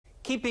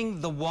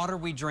keeping the water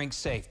we drink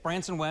safe.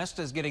 Branson West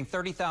is getting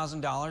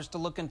 $30,000 to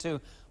look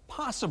into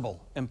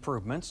possible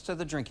improvements to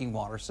the drinking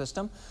water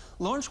system.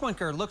 Lauren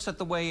Schwenker looks at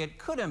the way it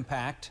could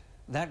impact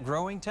that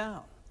growing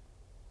town.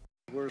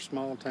 We're a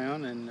small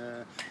town,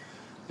 and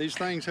these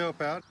things help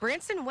out.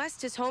 Branson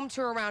West is home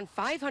to around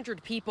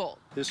 500 people.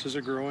 This is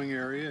a growing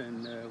area,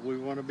 and we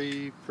want to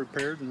be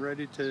prepared and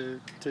ready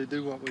to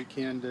do what we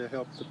can to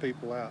help the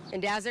people out.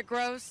 And as it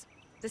grows,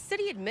 the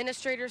city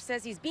administrator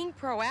says he's being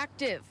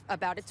proactive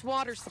about its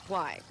water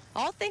supply,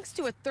 all thanks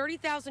to a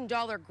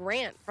 $30,000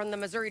 grant from the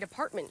Missouri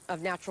Department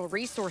of Natural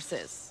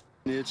Resources.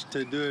 It's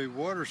to do a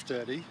water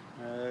study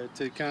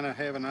to kind of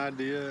have an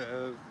idea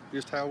of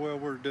just how well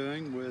we're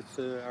doing with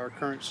our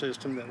current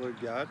system that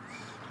we've got.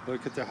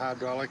 Look at the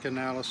hydraulic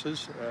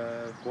analysis,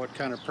 what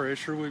kind of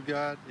pressure we've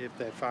got, if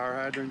the fire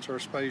hydrants are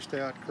spaced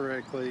out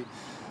correctly,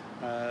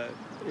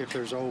 if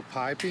there's old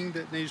piping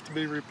that needs to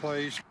be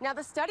replaced. Now,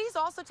 the study's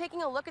also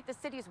taking a look at the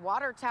city's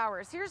water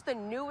towers. Here's the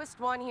newest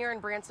one here in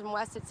Branson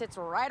West. It sits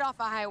right off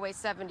of Highway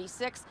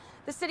 76.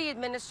 The city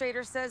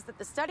administrator says that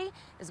the study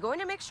is going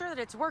to make sure that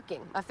it's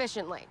working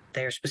efficiently.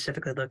 They're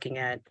specifically looking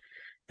at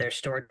their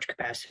storage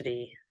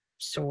capacity,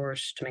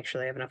 source, to make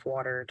sure they have enough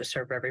water to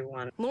serve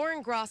everyone.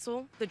 Lauren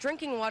Grossel, the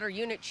drinking water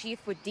unit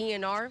chief with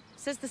DNR,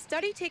 says the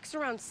study takes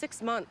around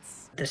 6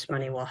 months. This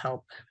money will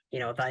help,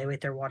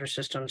 evaluate their water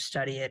system,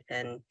 study it,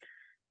 and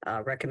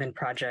recommend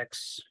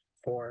projects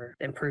for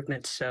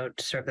improvements to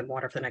serve them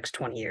water for the next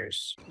 20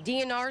 years.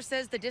 DNR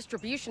says the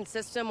distribution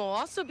system will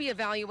also be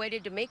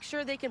evaluated to make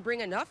sure they can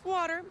bring enough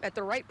water at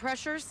the right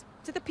pressures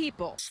to the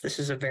people. This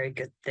is a very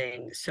good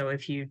thing. So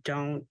if you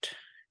don't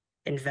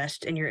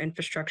invest in your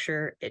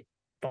infrastructure, it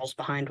falls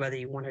behind whether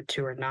you wanted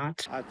to or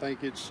not. I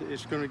think it's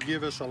going to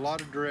give us a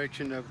lot of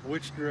direction of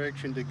which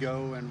direction to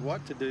go and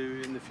what to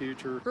do in the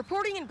future.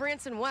 Reporting in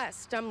Branson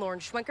West, I'm Lauren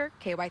Schwenker,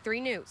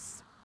 KY3 News.